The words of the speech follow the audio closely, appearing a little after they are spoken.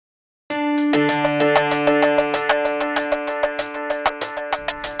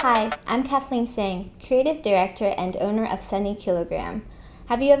Hi, I'm Cathleen Tseng, Creative Director and owner of Sunny Kilogram.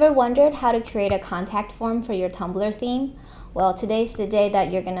 Have you ever wondered how to create a contact form for your Tumblr theme? Well, today's the day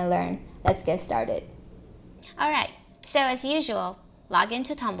that you're gonna learn. Let's get started. Alright, so as usual, log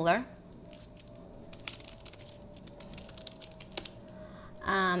into Tumblr.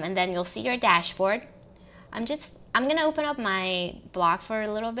 And then you'll see your dashboard. I'm gonna open up my blog for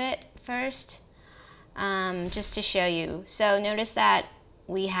a little bit first, just to show you. So notice that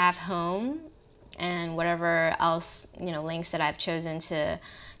we have home and whatever else, links that I've chosen to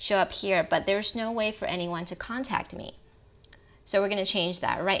show up here, but there's no way for anyone to contact me. So we're gonna change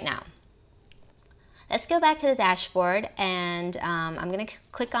that right now. Let's go back to the dashboard, and I'm gonna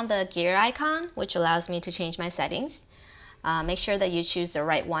click on the gear icon, which allows me to change my settings. Make sure that you choose the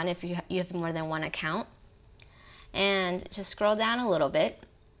right one if you have more than one account. And just scroll down a little bit.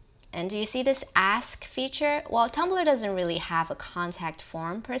 And do you see this ask feature? Well, Tumblr doesn't really have a contact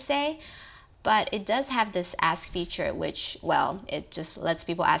form per se, but it does have this ask feature, which, well, it just lets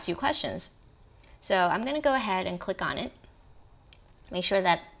people ask you questions. So I'm gonna go ahead and click on it. Make sure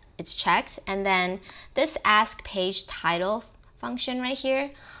that it's checked. And then this ask page title function right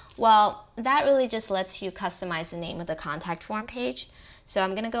here, well, that really just lets you customize the name of the contact form page. So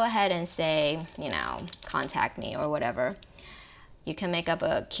I'm gonna go ahead and say, contact me or whatever. You can make up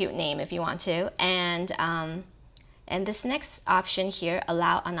a cute name if you want to. And this next option here,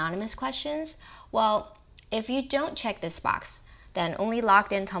 allow anonymous questions. Well, if you don't check this box, then only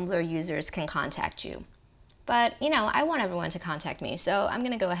logged in Tumblr users can contact you. But, I want everyone to contact me, so I'm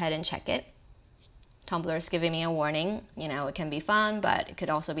gonna go ahead and check it. Tumblr is giving me a warning. It can be fun, but it could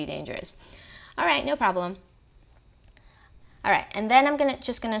also be dangerous. All right, no problem. All right, and then I'm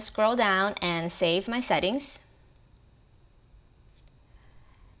just gonna scroll down and save my settings.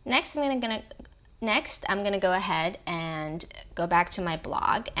 Next, I'm gonna go ahead and go back to my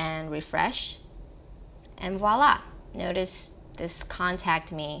blog and refresh. And voila, notice this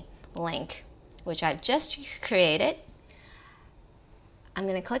contact me link, which I've just created. I'm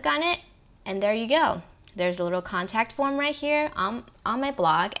gonna click on it, and there you go. There's a little contact form right here on my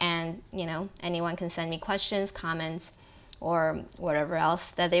blog, and anyone can send me questions, comments, or whatever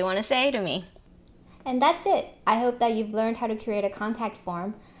else that they want to say to me. And that's it. I hope that you've learned how to create a contact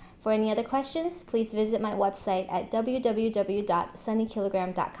form. For any other questions, please visit my website at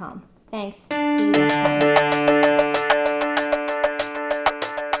www.sunnykilogram.com. Thanks. See you next time.